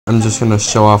I'm just gonna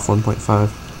show off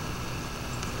 1.5.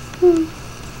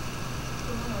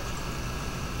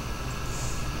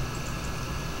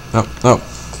 Oh,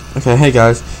 okay, hey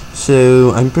guys.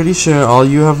 So, I'm pretty sure all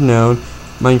you have known,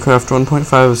 Minecraft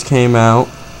 1.5 came out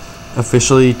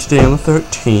officially today on the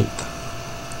 13th.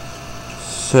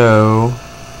 So,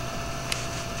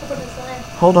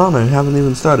 hold on, I haven't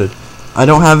even started. I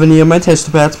don't have any of my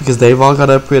tester packs because they've all got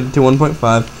upgraded to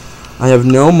 1.5. I have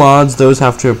no mods, those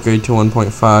have to upgrade to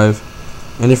 1.5.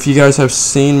 And if you guys have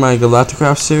seen my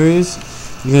Galacticraft series,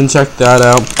 you can check that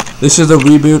out. This is a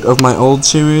reboot of my old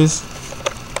series.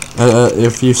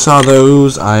 If you saw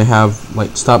those, I have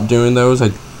stopped doing those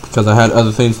because I had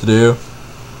other things to do.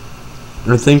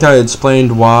 I think I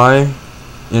explained why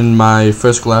in my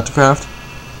first Galacticraft.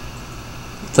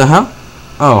 What the hell?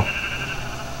 Oh,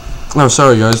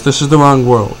 sorry guys, this is the wrong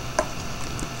world.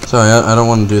 Sorry, I don't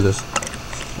want to do this.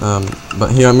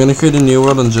 But here I'm gonna create a new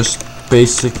world and just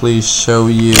basically show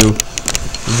you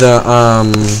the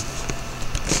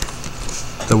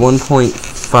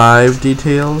 1.5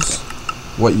 details,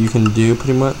 what you can do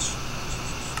pretty much.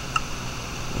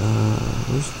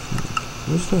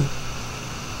 Where's the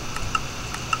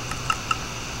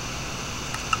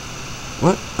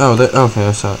what? Oh, okay,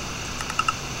 I saw it.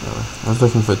 I was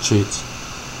looking for cheats.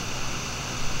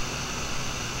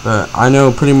 But I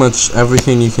know pretty much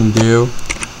everything you can do.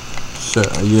 So,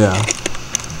 yeah.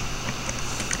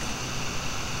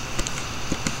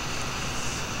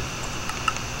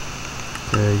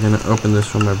 Okay, I'm gonna open this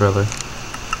for my brother.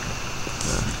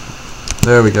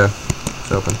 There we go.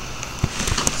 It's open.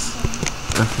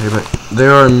 Okay, but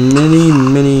there are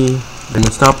many.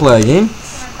 Stop lagging.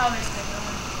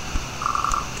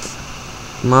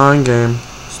 Come on, game.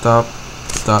 Stop.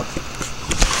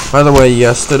 By the way,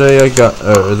 yesterday or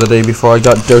the day before, I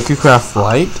got DokuCraft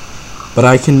Lite, but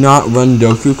I cannot run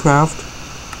DokuCraft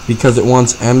because it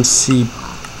wants MC.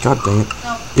 God dang it!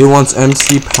 It wants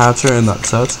MC Patcher, and that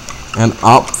sucks. And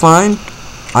Optifine,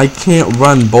 I can't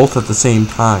run both at the same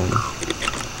time.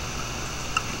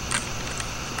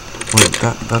 Wait,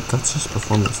 that's just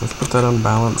performance. Let's put that on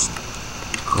balanced,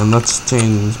 and let's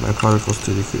change my particles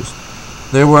to decrease.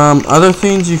 There were other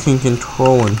things you can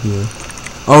control in here.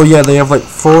 Oh yeah, they have //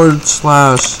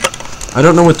 I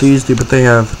don't know what these do, but they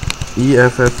have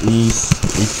EFFE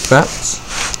effects,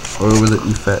 or was it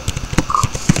effect?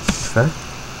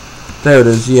 There it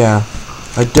is. Yeah,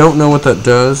 I don't know what that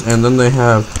does. And then they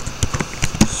have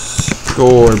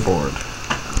scoreboard,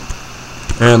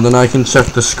 and then I can check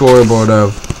the scoreboard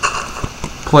of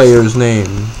player's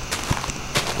name,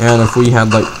 and if we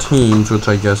had teams, which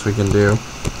I guess we can do.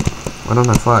 I don't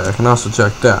have fire. I can also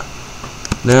check that.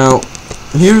 Now,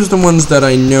 here's the ones that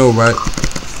I know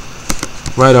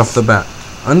right off the bat.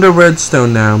 Under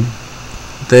redstone now,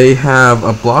 they have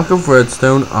a block of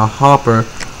redstone, a hopper,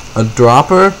 a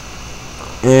dropper,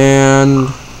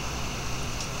 and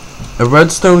a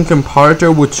redstone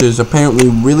comparator, which is apparently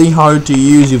really hard to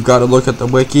use. You've got to look at the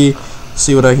wiki,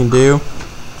 see what I can do.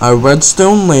 A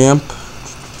redstone lamp,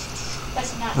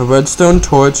 a redstone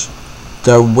torch,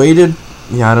 the weighted,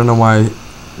 I don't know why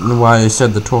I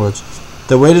said the torch.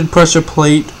 The weighted pressure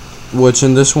plate, which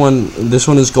in this one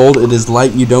is gold. It is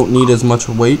light. You don't need as much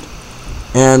weight.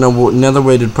 And another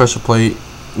weighted pressure plate,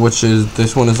 which is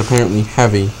this one is apparently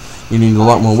heavy. You need a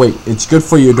lot more weight. It's good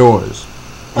for your doors.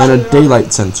 And a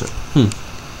daylight sensor.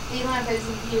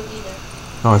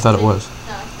 Oh, I thought it was.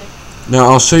 Now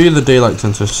I'll show you the daylight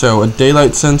sensor. So a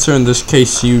daylight sensor, in this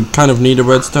case, you kind of need a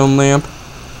redstone lamp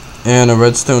and a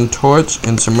redstone torch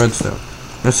and some redstone.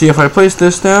 Now see, if I place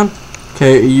this down,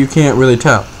 okay, you can't really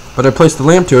tell. But I place the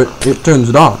lamp to it, it turns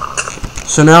it on.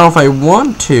 So now if I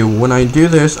want to, when I do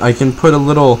this, I can put a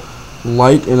little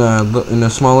light in a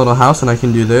small little house, and I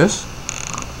can do this.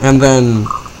 And then,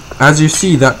 as you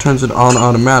see, that turns it on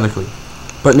automatically.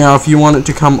 But now if you want it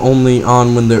to come only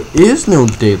on when there is no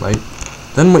daylight,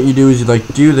 then what you do is you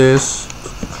do this,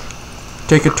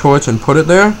 take a torch and put it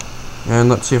there, and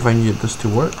let's see if I can get this to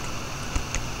work.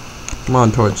 Come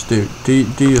on, torch, dude. Do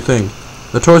your thing.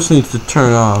 The torch needs to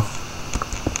turn off.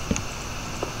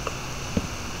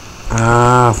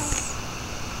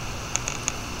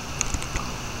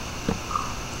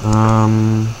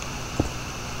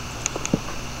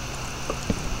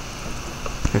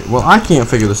 Okay, well, I can't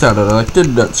figure this out. I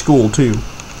did it at school too.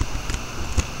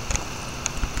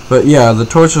 But yeah, the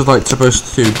torch is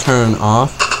supposed to turn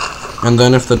off, and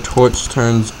then if the torch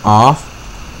turns off,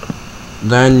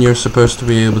 then you're supposed to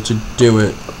be able to do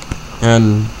it.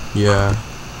 And yeah,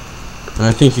 and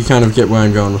I think you kind of get where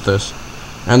I'm going with this.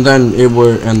 And then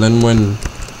when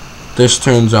this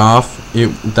turns off,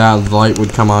 that light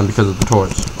would come on because of the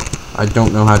torch. I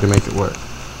don't know how to make it work.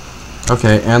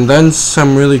 Okay, and then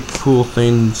some really cool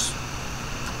things.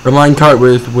 A minecart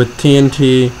with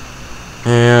TNT,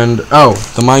 and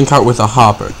the minecart with a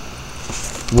hopper,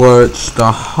 which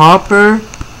the hopper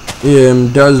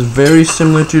does very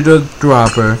similar to the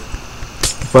dropper,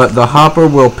 but the hopper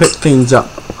will pick things up.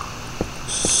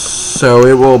 So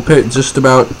it will pick just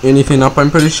about anything up,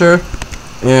 I'm pretty sure,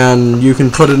 and you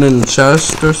can put it in a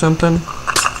chest or something.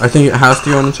 I think it has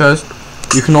to go in a chest.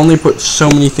 You can only put so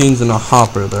many things in a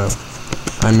hopper, though.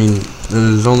 I mean,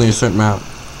 there's only a certain amount.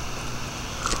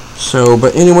 So,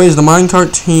 but anyways, the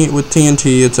minecart with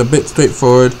TNT, it's a bit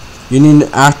straightforward. You need an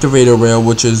activator rail,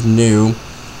 which is new.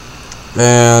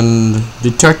 And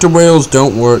detector rails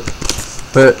don't work.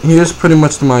 But here's pretty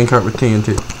much the minecart with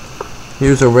TNT.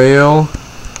 Here's a rail.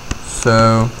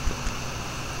 So,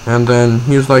 and then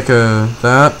here's like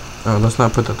that. Oh, let's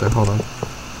not put that there. Hold on.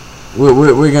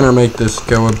 We're gonna make this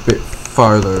go a bit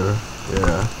farther.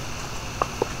 Yeah.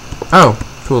 Oh,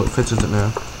 cool. It fixes it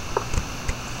now.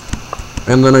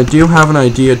 And then I do have an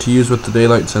idea to use with the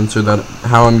daylight sensor, that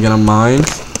how I'm gonna mine.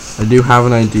 I do have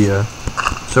an idea.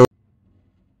 So,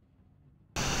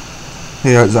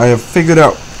 hey guys, I have figured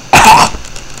out.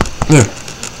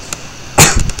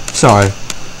 Sorry.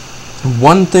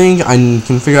 One thing I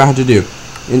can figure out how to do: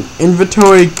 an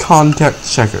inventory contact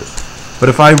checkers. But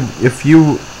if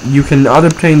you can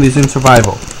obtain these in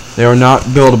survival. They are not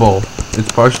buildable.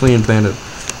 It's partially implanted.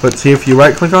 But see, if you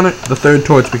right click on it, the third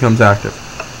torch becomes active.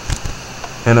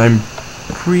 And I'm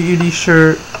pretty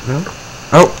sure, no?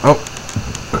 Oh.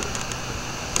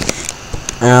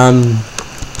 And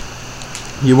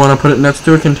you want to put it next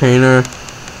to a container,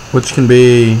 which can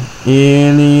be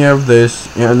any of this,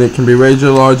 and it can be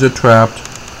razor large or trapped.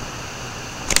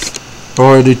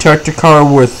 Or a detector car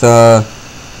with a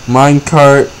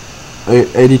minecart,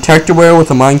 a detector rail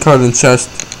with a minecart and chest,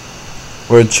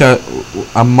 or a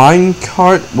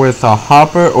minecart with a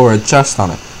hopper or a chest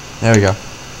on it. There we go.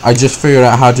 I just figured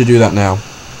out how to do that now.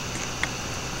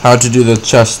 How to do the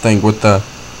chest thing with the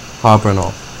hopper and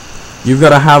all. You've got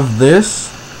to have this.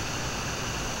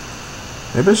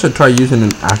 Maybe I should try using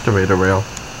an activator rail.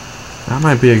 That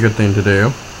might be a good thing to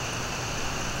do.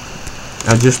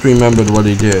 I just remembered what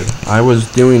he did. I was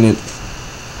doing it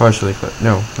partially clip.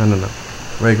 No.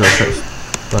 Regular chest.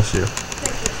 Bless you.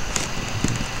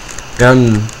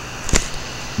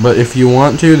 But if you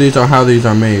want to, these are how these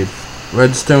are made.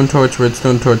 Redstone torch,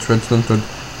 redstone torch, redstone torch.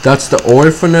 That's the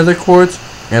ore for nether quartz,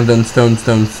 and then stone,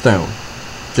 stone, stone.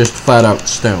 Just flat out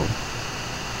stone.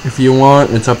 If you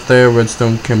want, it's up there,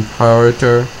 redstone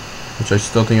comparator, which I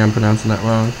still think I'm pronouncing that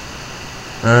wrong.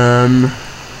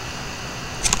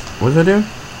 What did I do?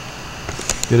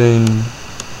 Getting...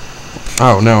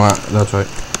 Oh, no, that's right.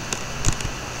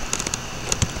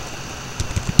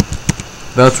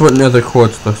 That's what nether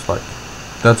quartz looks like.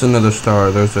 That's another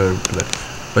star. There's a...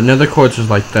 But nether quartz is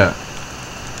like that.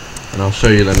 And I'll show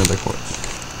you the nether quartz.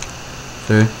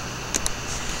 See?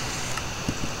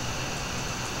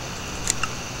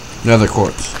 Nether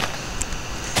quartz.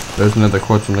 There's nether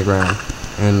quartz in the ground.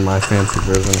 In my fancy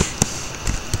version.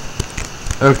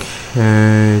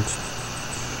 Okay.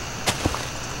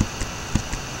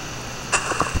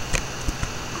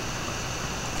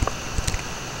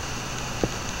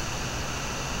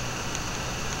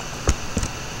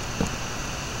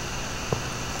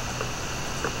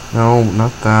 No,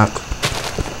 not that.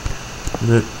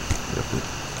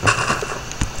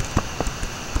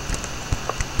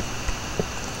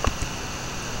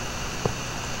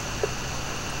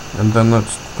 And then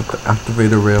let's put the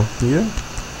activator rail here.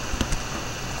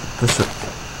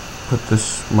 Put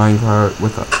this minecart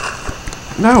with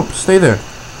a... No, stay there.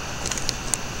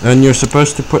 And you're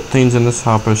supposed to put things in this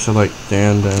hopper, so like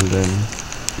and then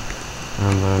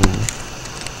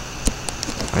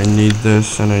I need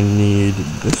this and I need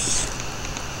this.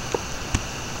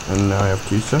 And now I have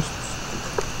 2 chests.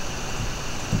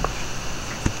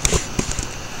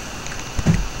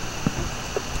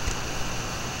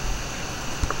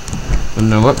 And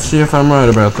now let's see if I'm right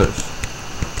about this.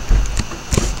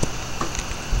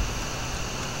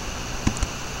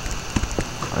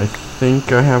 I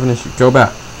think I have an issue. Go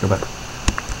back. Go back.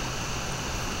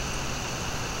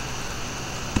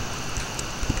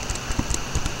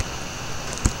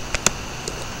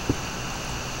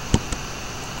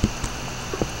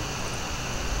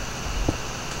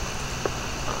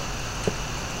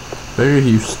 There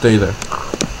you stay there.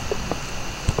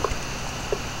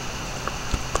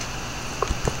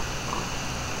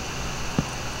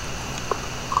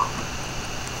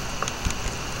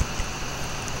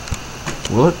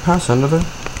 Will it pass under there?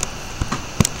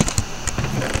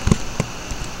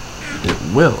 It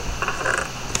will.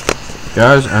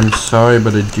 Guys, I'm sorry,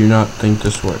 but I do not think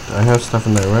this worked. I have stuff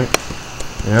in there, right?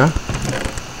 Yeah?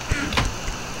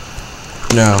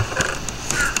 No.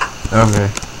 Okay.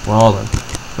 Well then.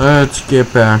 Let's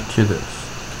get back to this.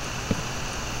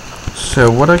 So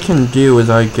what I can do is,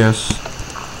 I guess,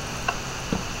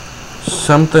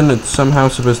 something that's somehow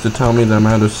supposed to tell me the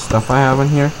amount of stuff I have in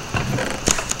here.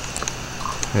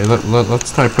 Okay,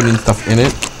 let's try putting stuff in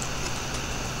it.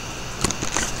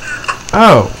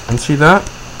 Oh, and see that?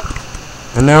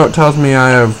 And now it tells me I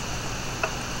have,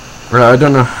 or I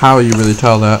don't know how you really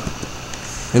tell that.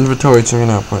 Inventory checking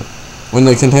output. When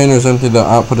the container is empty, the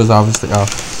output is obviously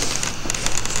off.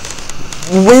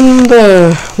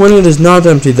 When it is not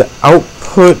empty, the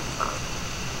output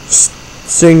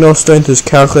signal strength is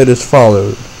calculated as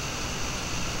follows.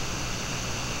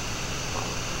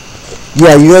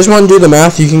 Yeah, you guys want to do the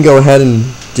math? You can go ahead and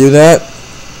do that.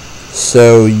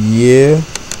 So yeah,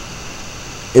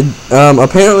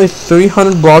 apparently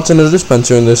 300 blocks in a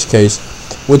dispenser in this case,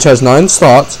 which has 9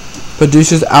 slots,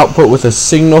 produces output with a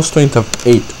signal strength of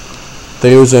 8.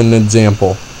 There's an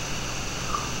example.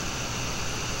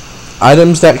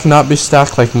 Items that cannot be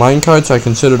stacked like minecarts are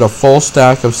considered a full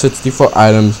stack of 64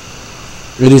 items.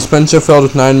 A dispenser filled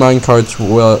with 9 minecarts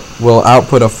will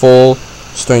output a full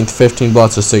strength 15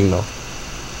 blocks of signal.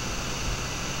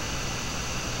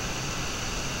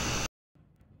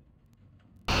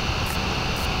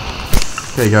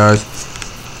 Okay guys,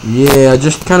 yeah, I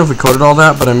just kind of recorded all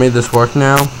that, but I made this work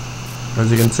now. As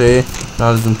you can see,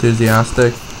 not as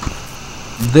enthusiastic.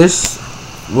 This,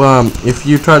 if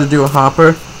you try to do a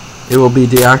hopper, it will be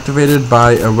deactivated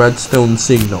by a redstone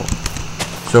signal.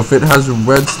 So if it has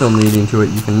redstone leading to it,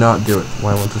 you cannot do it.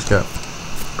 Why won't this go?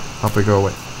 Hopper, go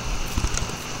away.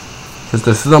 Because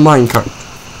this is a minecart.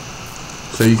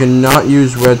 So you cannot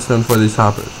use redstone for these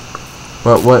hoppers.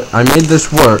 But what, I made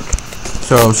this work.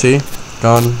 So see,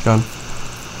 gone.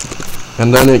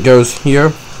 And then it goes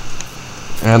here.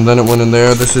 And then it went in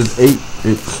there. This is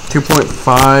it's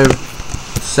 2.5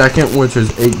 second, which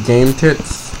is 8 game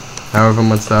tits. However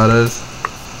much that is.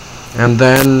 And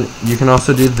then you can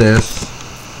also do this.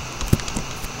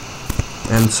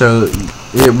 And so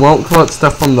it won't collect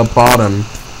stuff from the bottom,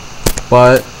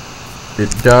 but it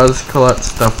does collect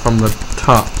stuff from the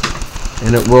top.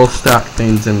 And it will stack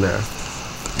things in there.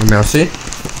 And now see?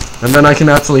 And then I can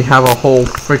actually have a whole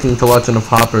freaking collection of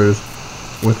hoppers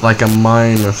with like a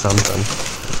mine or something.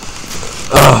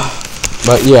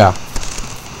 But yeah.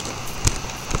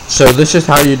 So this is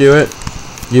how you do it.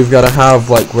 You've got to have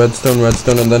like redstone,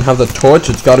 and then have the torch.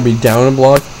 It's got to be down a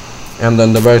block, and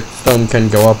then the redstone can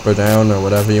go up or down or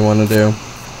whatever you want to do.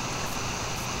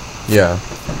 Yeah,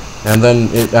 and then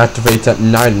it activates at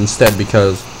night instead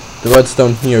because the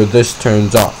redstone here, this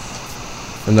turns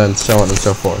off, and then so on and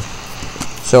so forth.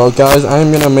 So guys,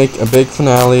 I'm gonna make a big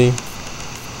finale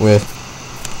with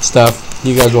stuff.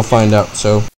 You guys will find out.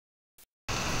 So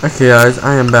okay guys,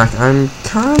 I am back. I'm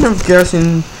kind of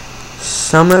guessing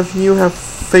some of you have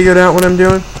figured out what I'm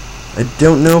doing. I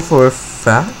don't know for a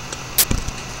fact,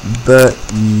 but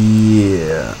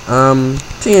yeah,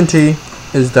 TNT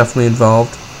is definitely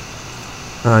involved.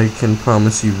 I can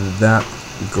promise you that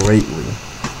greatly.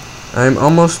 I'm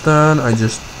almost done. I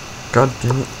just, god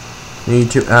damn it,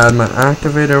 need to add my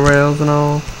activator rails and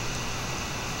all.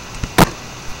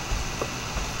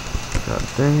 God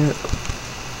dang it.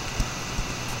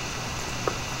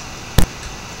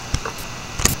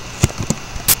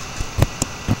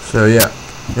 So yeah,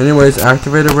 anyways,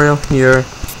 activator rail here,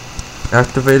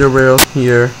 activator rail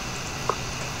here,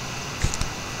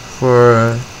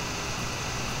 for,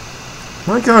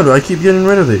 my god, I keep getting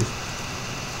rid of these.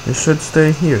 They should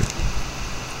stay here.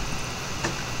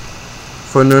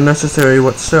 For no necessary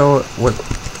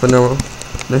for no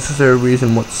necessary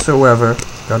reason whatsoever.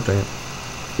 God dang it.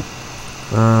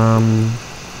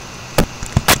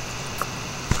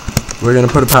 We're gonna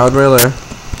put a powered rail there.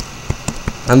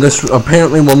 And this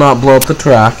apparently will not blow up the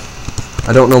track.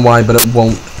 I don't know why, but it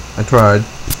won't. I tried.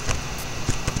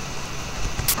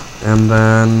 And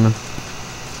then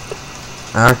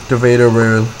activator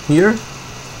rail here.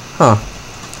 Huh.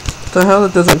 What the hell?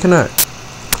 It doesn't connect.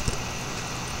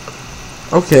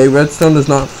 Okay, redstone does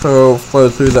not flow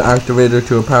through the activator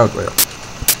to a powered rail.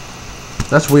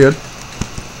 That's weird.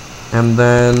 And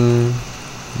then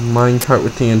minecart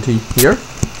with TNT here.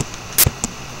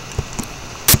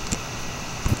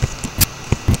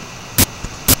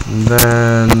 And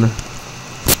then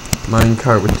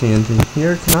minecart with TNT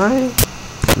here. Can I?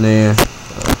 Nah.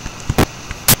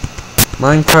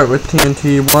 Minecart with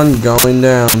TNT 1 going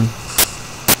down.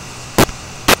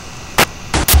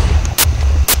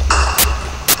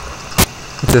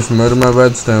 Just murder my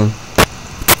redstone.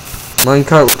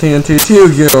 Minecart with TNT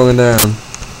 2 going down.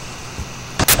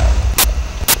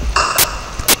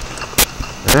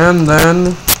 And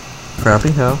then,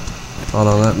 crappy hell. Hold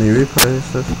on, let me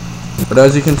replace this. But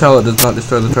as you can tell, it does not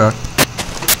destroy the track.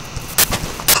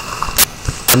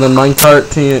 And then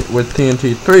minecart with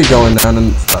TNT 3 going down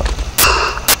and stuff.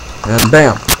 And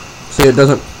bam! See, it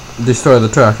doesn't destroy the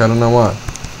track. I don't know why.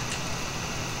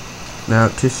 Now,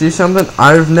 to see something,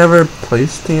 I've never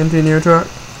placed TNT near a track.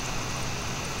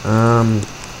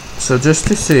 So just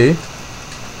to see.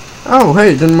 Oh,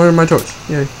 hey, it didn't murder my torch.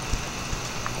 Yay.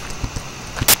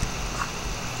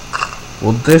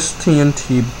 Will this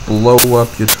TNT blow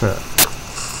up your track?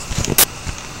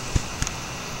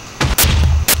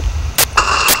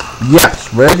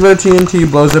 Yes, regular TNT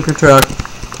blows up your track.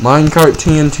 Minecart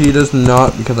TNT does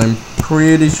not, because I'm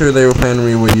pretty sure they were planning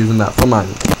we were using that for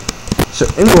mining. So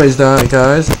anyways,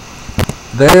 guys,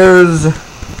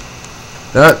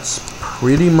 that's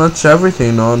pretty much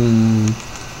everything on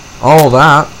all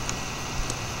that.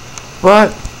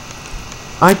 But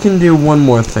I can do one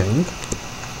more thing.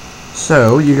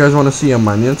 So, you guys want to see a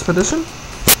mining expedition?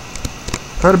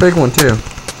 Quite a big one too.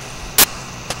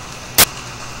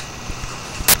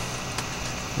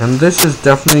 And this is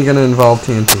definitely going to involve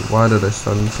TNT. Why did I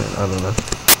start insane? I don't know.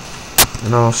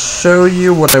 And I'll show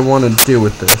you what I want to do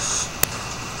with this.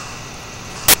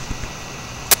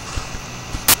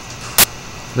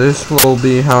 This will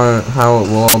be how it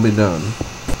will all be done.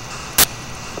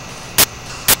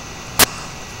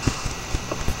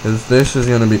 Because this is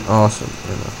going to be awesome.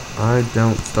 You know, I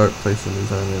don't start placing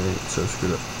these on any, so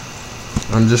screwed up.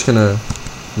 I'm just going to...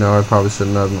 No, I probably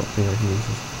shouldn't. I don't think I can use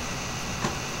this.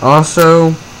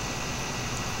 Also...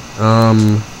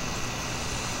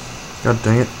 God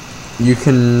dang it. You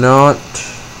cannot...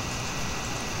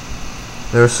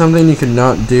 There's something you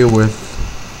cannot do with...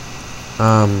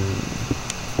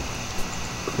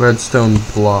 redstone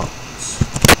blocks.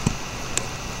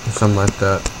 Or something like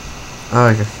that.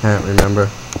 I can't remember.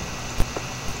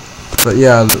 But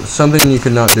yeah, something you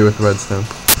cannot do with redstone.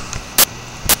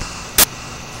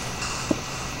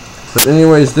 But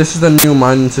anyways, this is the new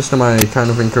mining system I kind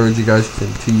of encourage you guys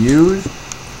to use.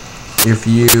 If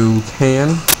you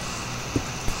can.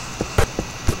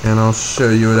 And I'll show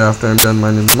you it after I'm done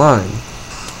mining the mine.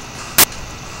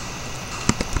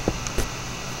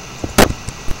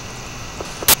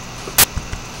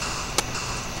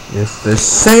 If the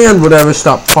sand would ever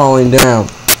stop falling down.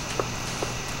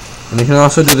 And you can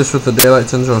also do this with the daylight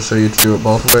sensor. I'll show you to do it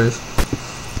both ways.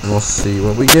 And we'll see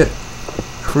what we get.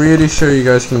 Pretty sure you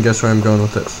guys can guess where I'm going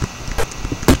with this.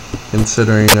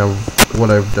 Considering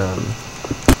what I've done.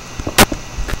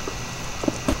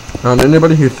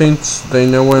 Anybody who thinks they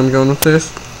know where I'm going with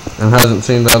this and hasn't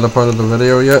seen the other part of the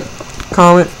video yet,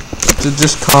 comment.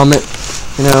 Just comment,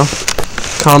 you know,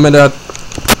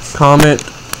 comment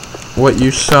what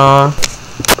you saw,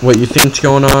 what you think's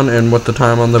going on, and what the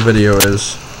time on the video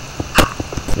is.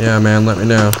 Yeah, man, let me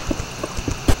know.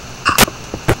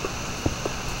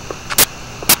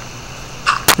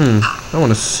 I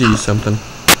want to see something.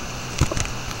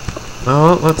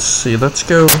 Oh, let's see. Let's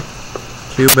go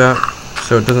back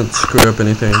so it doesn't screw up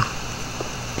anything.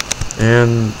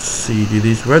 And see, do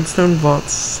these redstone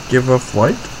blocks give off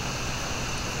light?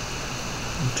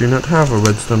 Do not have a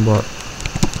redstone block.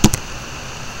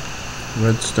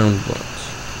 Redstone blocks.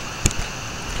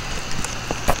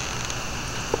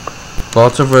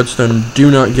 Lots of redstone do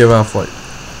not give off light.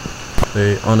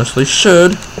 They honestly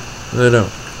should. They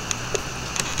don't.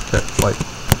 That light.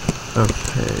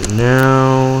 Okay,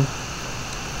 now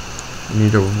we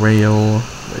need a rail.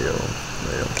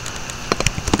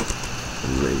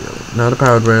 Not a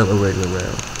powered rail, a regular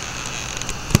rail.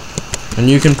 And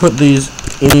you can put these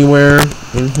anywhere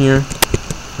in here.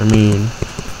 I mean,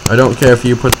 I don't care if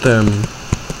you put them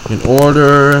in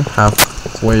order,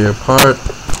 halfway apart.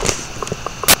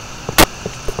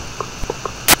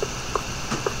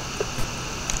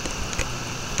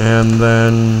 And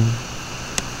then,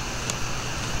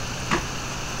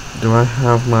 do I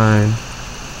have my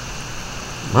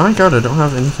God, I don't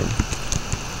have anything.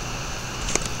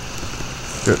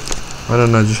 Good. Why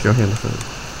don't I just go hand to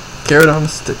foot? Carrot on a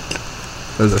stick.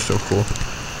 Those are so cool.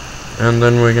 And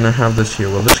then we're gonna have this here.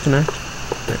 Will this connect?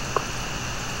 Okay.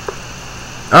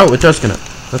 Oh, it does connect.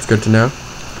 That's good to know.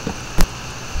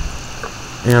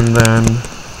 And then,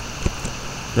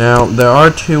 now there are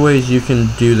two ways you can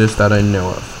do this that I know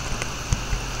of.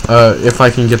 If I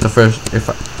can get the first,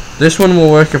 this one will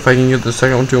work. If I can get the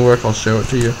second one to work, I'll show it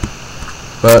to you.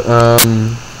 But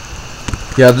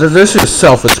yeah, this is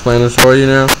self-explanatory, you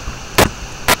know.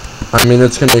 I mean,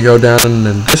 it's gonna go down,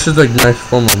 and this is the nice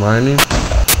form of mining.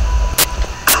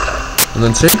 And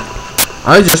then see,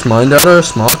 I just mined out a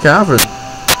small cavern.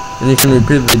 And you can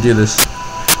repeatedly do this.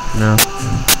 No.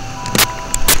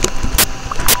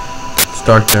 It's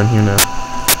dark down here now.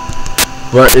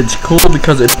 But it's cool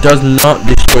because it does not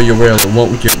destroy your rail. It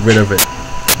won't get rid of it.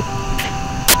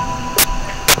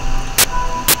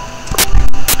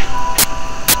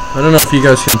 I don't know if you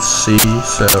guys can see,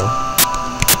 so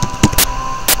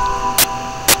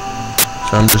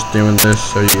I'm just doing this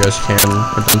so you guys can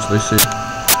potentially see.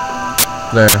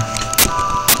 There.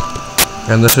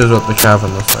 And this is what the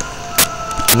cavern looks like.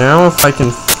 Now if I can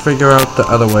figure out the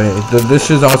other way. This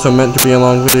is also meant to be a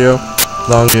long video.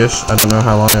 Longish. I don't know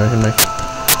how long I can make it.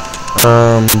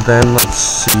 Then let's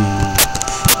see.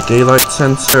 Daylight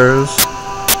sensors.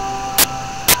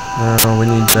 No, we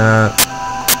need that.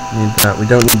 Need that. We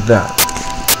don't need that.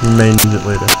 We may need it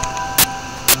later.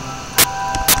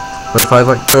 But if I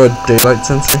like throw a daylight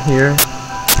sensor here,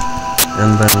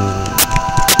 and then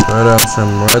put out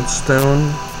some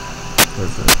redstone,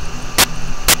 where's it?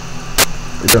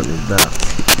 We don't need that.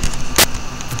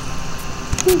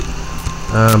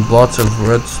 Lots of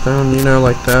redstone, you know,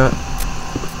 like that.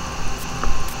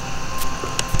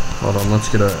 Hold on, let's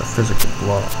get a physical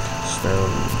block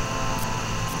stone.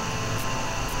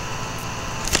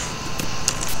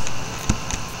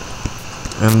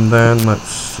 And then let's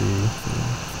see.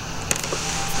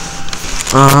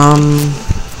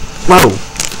 Whoa!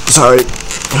 Sorry.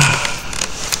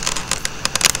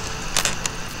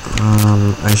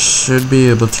 I should be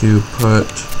able to put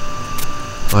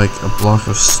like a block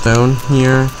of stone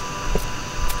here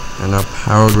and a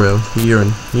powered rail here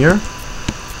and here,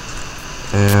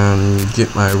 and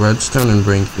get my redstone and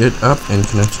bring it up and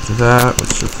connect it to that,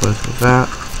 which should flow through that.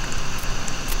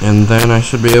 And then I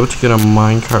should be able to get a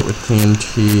minecart with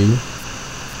TNT.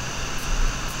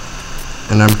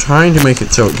 And I'm trying to make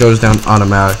it so it goes down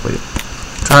automatically.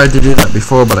 Tried to do that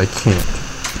before, but I can't.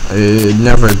 It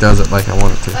never does it like I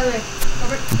want it to.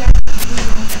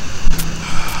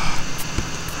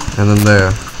 And then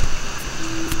there.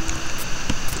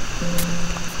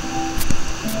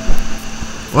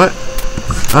 What?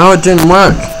 Oh, it didn't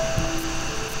work.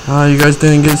 Oh, you guys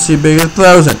didn't get to see big as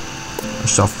 1,000. I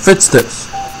shall fix this.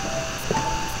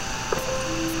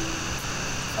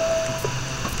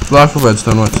 Block of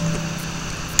redstone, what?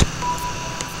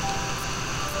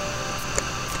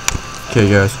 Okay,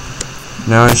 guys.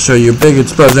 Now I show you big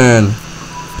explosion.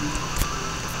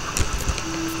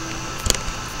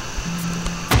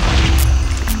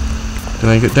 Can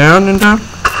I get down and down?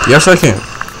 Yes, I can.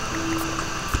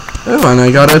 Oh, and I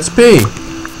got XP.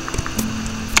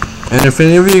 And if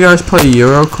any of you guys play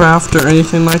Eurocraft or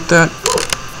anything like that,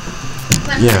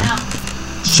 yeah,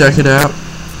 check it out.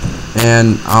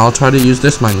 And I'll try to use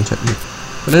this mining technique.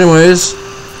 But anyways,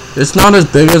 it's not as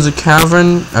big as a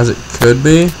cavern as it could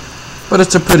be, but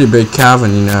it's a pretty big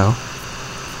cavern, you know.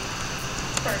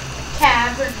 For a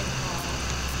cavern.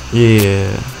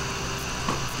 Yeah.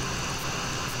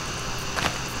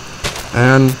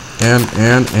 And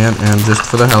just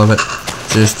for the hell of it,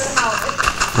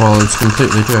 well, it's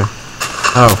completely true.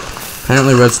 Oh,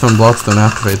 apparently redstone blocks don't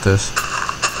activate this.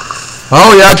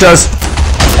 Oh yeah, it does.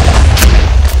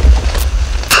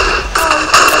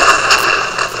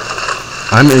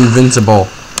 I'm invincible.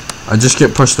 I just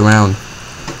get pushed around.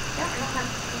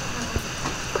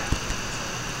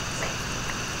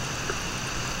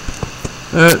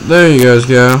 There you guys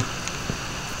go.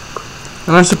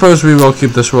 And I suppose we will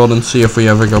keep this world and see if we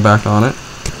ever go back on it.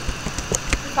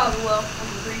 We probably will when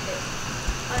we read it.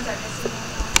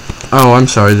 Oh, I'm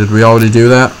sorry. Did we already do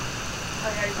that?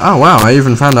 Oh wow, I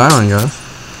even found iron, guys.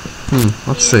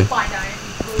 Let's see. Find iron,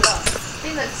 you blew it up. The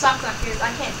thing that sucks up here is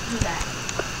I can't do that.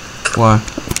 Why?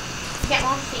 You can't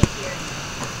launch TNT here.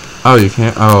 Oh, you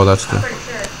can't? Oh, that's I'm the... pretty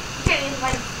sure. You can't even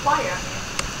light a fire on here.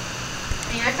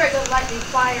 I mean, I tried to light the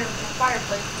fire in the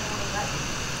fireplace and it won't let me.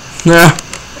 Yeah.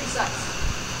 Pretty sucks.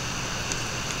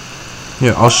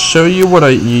 Here, I'll show you what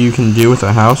you can do with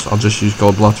a house. I'll just use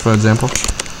gold blocks for example,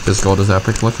 because gold is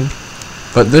epic looking.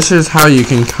 But this is how you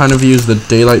can kind of use the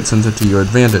daylight sensor to your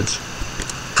advantage,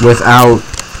 without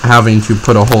having to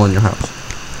put a hole in your house.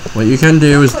 What you can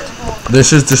do is,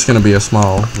 this is just going to be a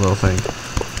small little thing,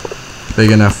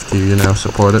 big enough to, you know,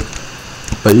 support it.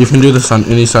 But you can do this on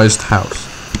any sized house.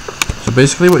 So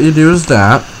basically what you do is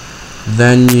that,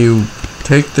 then you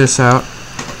take this out,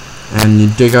 and you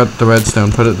dig out the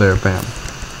redstone, put it there, bam.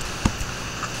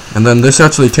 And then this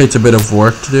actually takes a bit of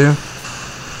work to do.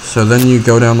 So then you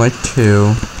go down like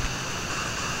 2.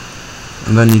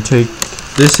 And then you take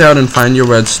this out and find your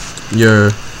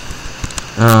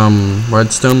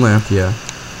redstone lamp, yeah.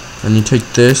 And you take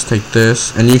this,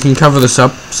 and you can cover this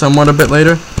up somewhat a bit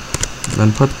later.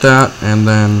 Then put that, and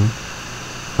then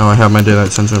Oh, I have my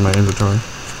daylight sensor in my inventory.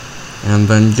 And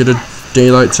then get a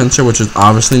daylight sensor, which is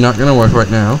obviously not going to work right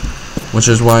now. Which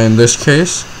is why in this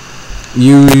case,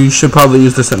 you should probably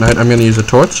use this at night. I'm going to use a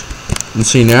torch. And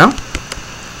see now?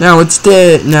 Now it's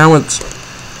dead. Now it's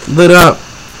lit up.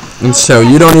 And so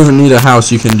you don't even need a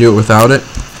house. You can do it without it.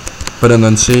 But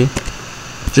then see?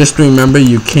 Just remember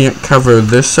you can't cover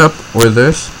this up or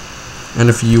this. And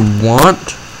if you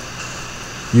want,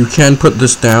 you can put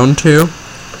this down too.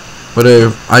 But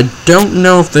I don't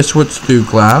know if this works through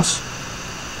glass.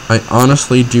 I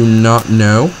honestly do not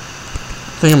know.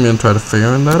 I think I'm going to try to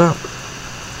figure that out.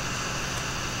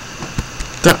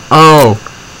 Oh!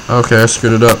 Okay, I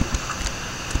screwed it up.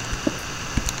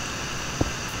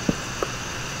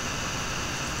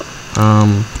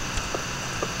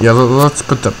 Yeah, let's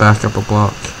put that back up a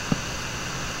block.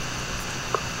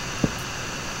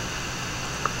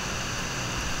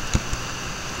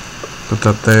 Put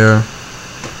that there.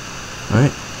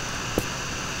 Right?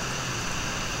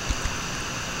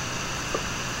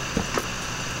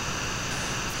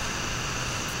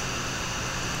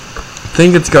 I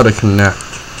think it's got to connect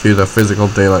to the physical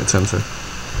daylight sensor.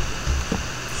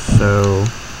 So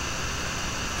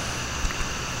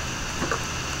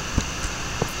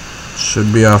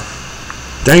should be off.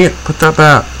 Dang it, put that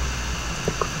back.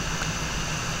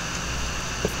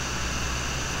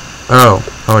 Oh,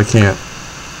 I can't.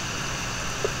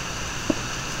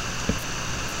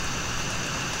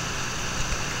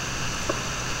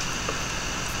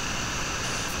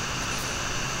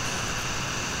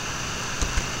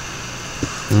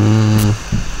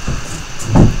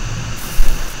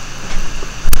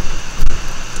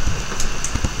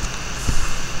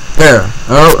 There.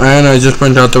 Oh, and I just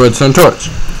burnt out the redstone torch.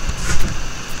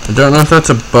 I don't know if that's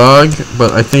a bug,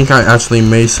 but I think I actually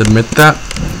may submit that.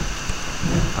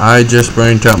 I just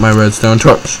burnt out my redstone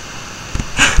torch.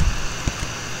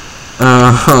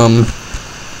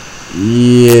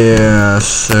 Yeah,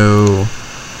 so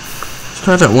let's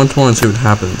try that once more and see what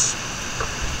happens.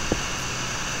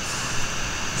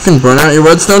 You can burn out your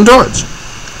redstone torch.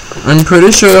 I'm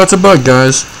pretty sure that's a bug,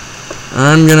 guys.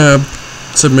 I'm gonna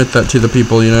submit that to the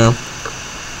people, you know.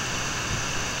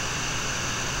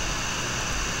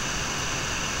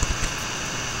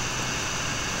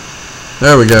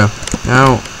 There we go.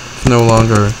 Now it's no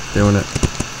longer doing it.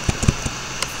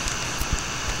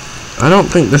 I don't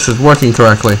think this is working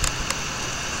correctly.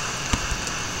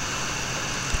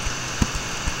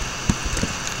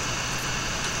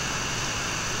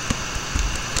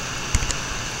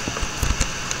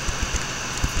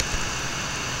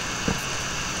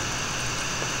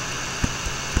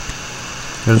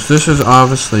 Because this is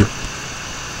obviously the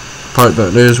part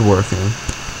that is working.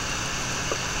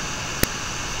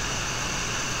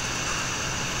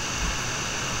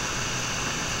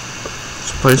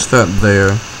 Let's place that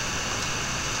there.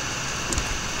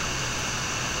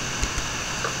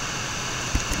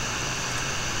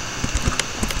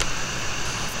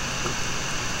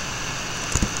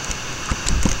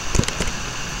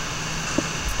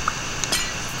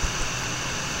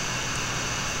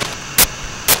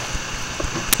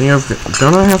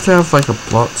 Don't I have to have like a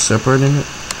block separating it?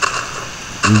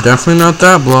 Definitely not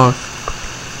that block.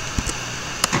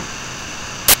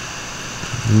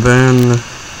 And then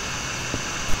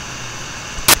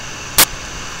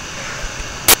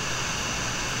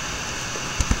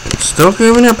it's still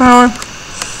giving it power?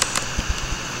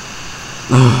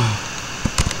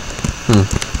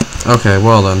 Okay,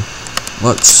 well then.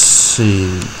 Let's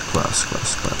see. Glass.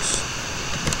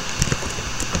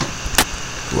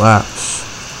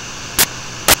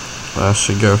 Glass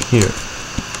should go here.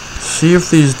 See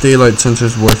if these daylight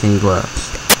sensors work in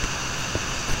glass.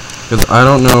 Because I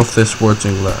don't know if this works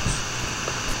in glass.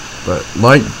 But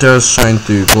light does shine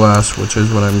through glass, which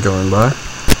is what I'm going by.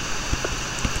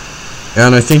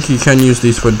 And I think you can use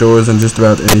these for doors and just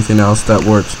about anything else that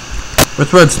works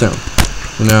with redstone.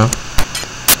 You know?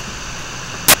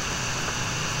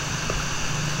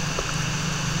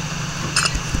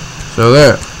 So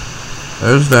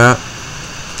there's that.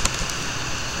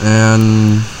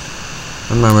 And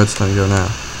where'd my redstone go now?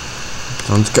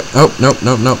 Someone's got, oh, nope,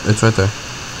 it's right there.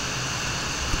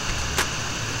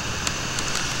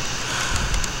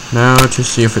 Now to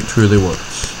see if it truly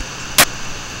works.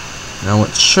 Now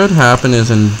what should happen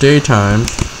is in daytime,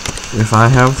 if I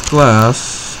have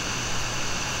glass,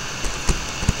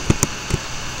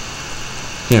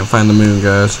 can't find the moon,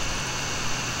 guys.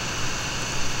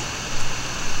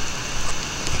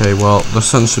 Okay, well, the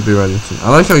sun should be ready. I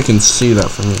like how you can see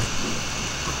that from here.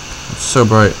 It's so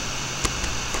bright.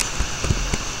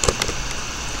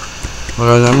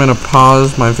 Well, guys, I'm gonna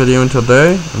pause my video until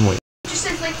day and wait. Just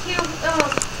says like here,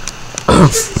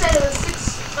 just said it was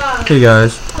 6 Okay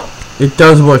guys, it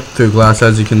does work through glass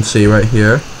as you can see right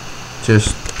here.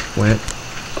 Just wait.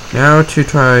 Now to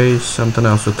try something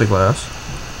else with the glass.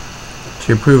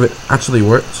 To prove it actually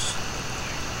works.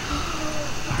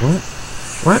 What?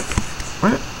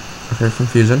 Okay,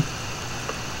 confusion.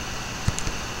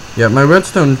 Yeah, my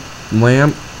redstone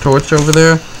lamp torch over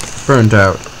there burned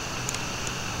out.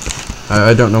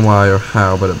 I don't know why or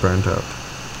how, but it burned out.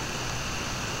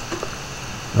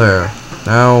 There.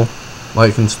 Now,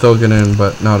 light can still get in,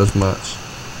 but not as much.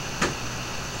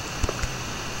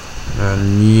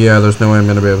 And yeah, there's no way I'm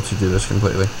going to be able to do this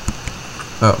completely.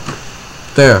 Oh.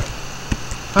 There.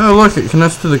 Oh, look, it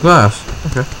connects to the glass.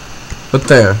 Okay. But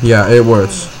there, yeah, it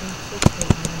works.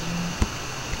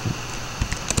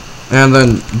 And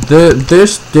then,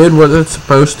 this did what it's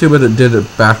supposed to, but it did it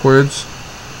backwards.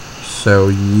 So,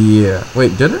 yeah.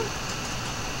 Wait, did it?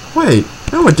 Wait.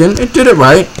 No, it didn't. It did it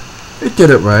right. It did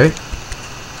it right.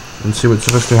 And see what's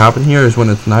supposed to happen here is when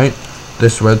it's night,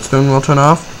 this redstone will turn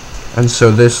off. And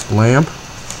so this lamp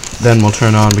then will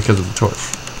turn on because of the torch.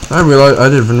 I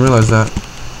didn't even realize that.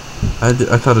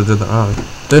 I thought I did that wrong.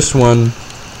 This one,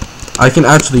 I can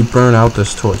actually burn out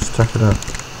this torch. Check it out.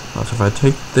 So if I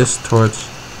take this torch,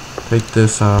 take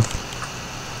this off,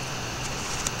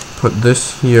 put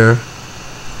this here,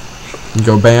 and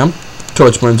go bam,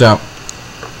 torch burns out.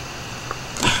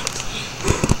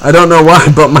 I don't know why,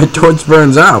 but my torch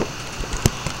burns out.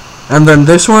 And then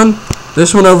this one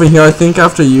over here, I think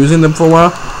after using them for a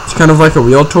while, it's kind of like a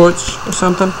real torch or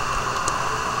something.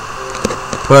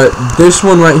 But this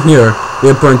one right here,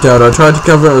 it burnt out. I tried to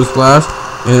cover it with glass,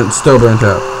 and it still burnt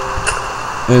out.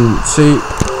 And see,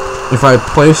 if I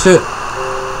place it,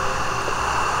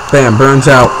 bam, burns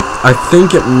out. I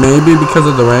think it may be because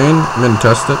of the rain. I'm gonna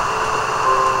test it.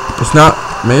 It's not,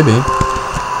 maybe.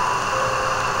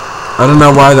 I don't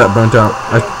know why that burnt out.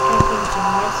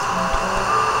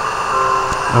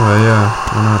 Oh yeah,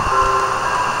 why not?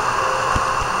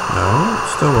 No, it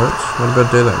still works. What about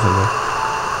daylight today?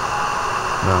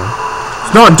 No.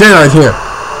 It's not daylight here!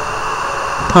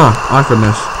 Huh,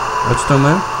 awkwardness. Redstone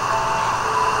there?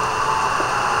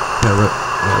 Yeah,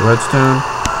 redstone.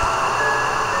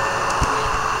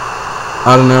 I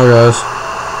don't know, guys.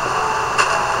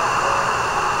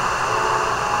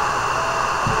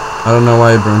 I don't know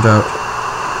why it burnt out.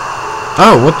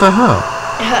 Oh, what the hell?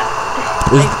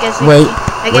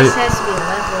 I guess it has to be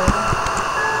level.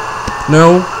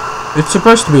 No, it's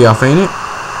supposed to be off, ain't it?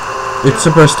 It's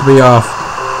supposed to be off.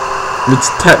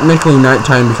 It's technically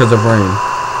nighttime because of rain.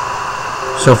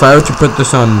 So if I were to put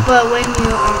this on... But when you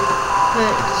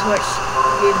put the torch,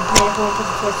 you made a hole, put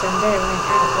the torch on there, it went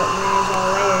out, but when it's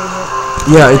all layered,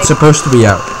 yeah, it's supposed to be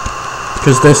out.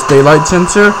 Because this daylight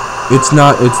sensor, it's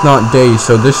not day,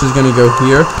 so this is gonna go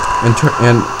here and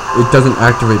it doesn't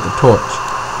activate the torch.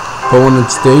 But when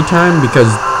it's daytime, because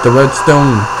the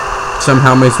redstone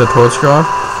somehow makes the torch go off,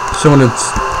 so when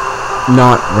it's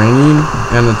not raining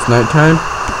and it's nighttime,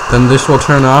 then this will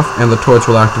turn off and the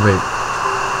torch will activate.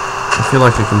 I feel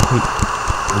like I can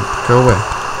go away,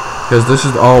 because this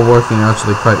is all working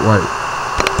actually quite right.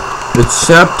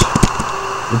 Except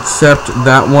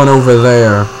that one over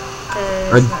there.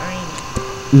 it's not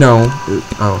raining. No,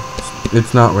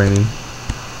 it's not raining.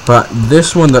 But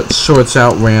this one that sorts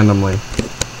out randomly.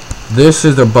 This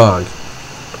is a bug.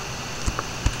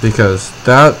 Because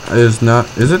that is not...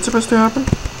 Is it supposed to happen?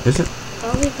 Is it?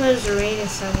 Probably because the rain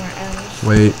is somewhere else.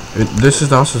 Wait, this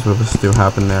is also supposed to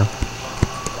happen now.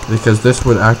 Because this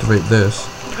would activate this.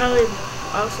 Probably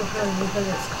because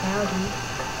it's cloudy.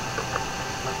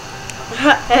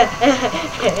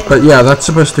 But yeah, that's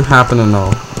supposed to happen and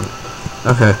all.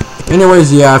 Okay.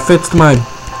 Anyways, yeah, I fixed my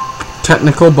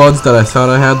technical bugs that I thought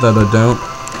I had that I don't.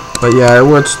 But yeah, it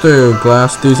works through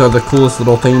glass. These are the coolest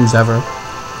little things ever.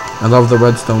 I love the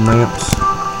redstone lamps.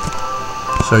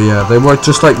 So yeah, they work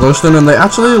just like glowstone, and they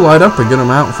actually light up a good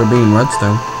amount for being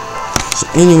redstone. So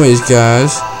anyways,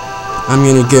 guys, I'm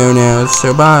gonna go now.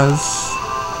 So bye.